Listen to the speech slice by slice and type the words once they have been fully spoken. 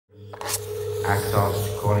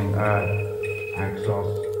Axos calling Earth.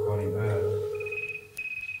 Axos calling Earth.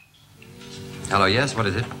 Hello, yes, what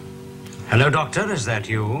is it? Hello, Doctor, is that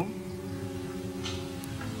you?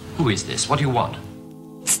 Who is this? What do you want?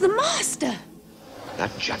 It's the Master. That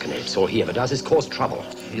jackanapes, all he ever does is cause trouble.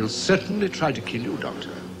 He'll certainly try to kill you, Doctor.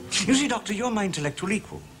 You see, Doctor, you're my intellectual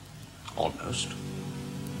equal. Almost.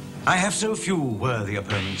 I have so few worthy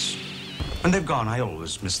opponents. When they've gone, I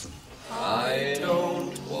always miss them. I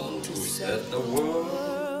don't want to set the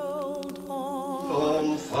world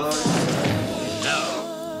on fire.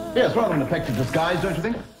 No. Yes, rather an effective disguise, don't you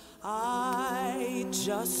think? I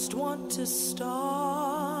just want to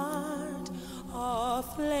start a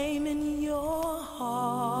flame in your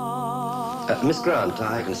heart. Miss Grant,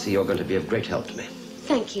 I can see you're going to be of great help to me.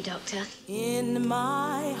 Thank you, Doctor. In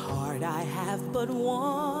my heart I have but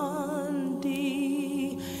one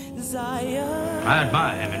desire. I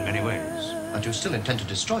admire him in many ways. But you still intend to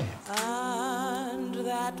destroy him? And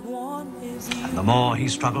that one is you. And the more he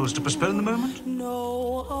struggles to postpone the moment,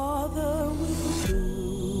 No other will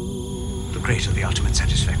do. the greater the ultimate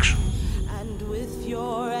satisfaction. And with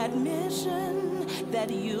your admission that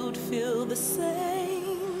you'd feel the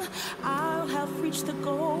same, I'll have reached the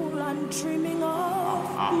goal I'm dreaming of.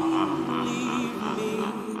 Believe me.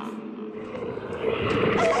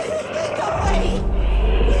 Go away!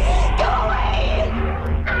 Go away!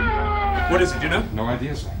 What is it, do you know? No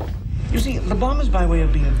idea, sir. You see, the bomb is by way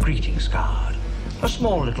of being a greetings card. A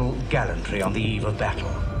small little gallantry on the eve of battle.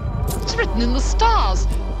 It's written in the stars.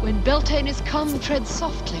 When Beltane is come, tread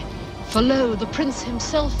softly. For lo, the prince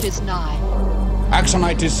himself is nigh.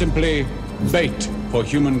 Axonite is simply bait for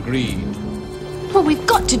human greed. Well, we've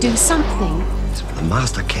got to do something. The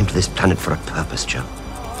Master came to this planet for a purpose, Joe.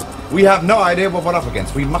 We have no idea what we're up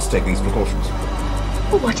against. We must take these precautions.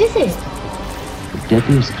 Well, what is it? The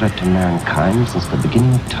deadliest threat to mankind since the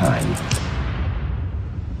beginning of time.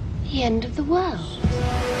 The end of the world.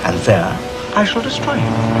 And there, I shall destroy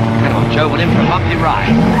him. Come on, Joe, we're in for a bumpy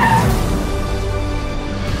ride.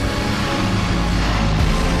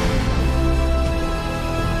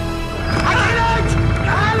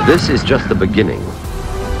 This is just the beginning.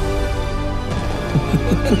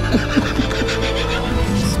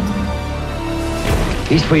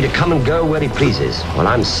 He's free to come and go where he pleases, while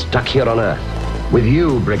I'm stuck here on Earth. With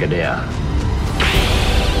you, Brigadier.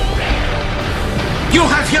 You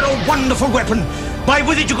have here a wonderful weapon. By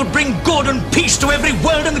with it you could bring good and peace to every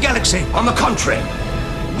world in the galaxy. On the contrary,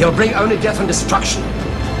 he'll bring only death and destruction.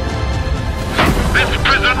 This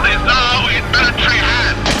prison is now in military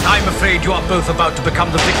hands. I'm afraid you are both about to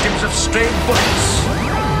become the victims of stray bullets.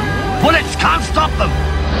 Bullets can't stop them!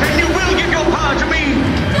 Then you will give your power to me!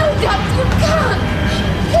 No, Doctor, you can't!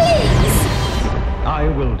 Please! I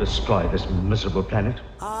will destroy this miserable planet,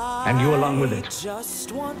 and you along with it. I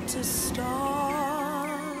just want to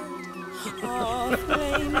start a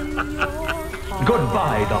flame in your heart.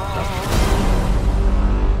 Goodbye, Doctor.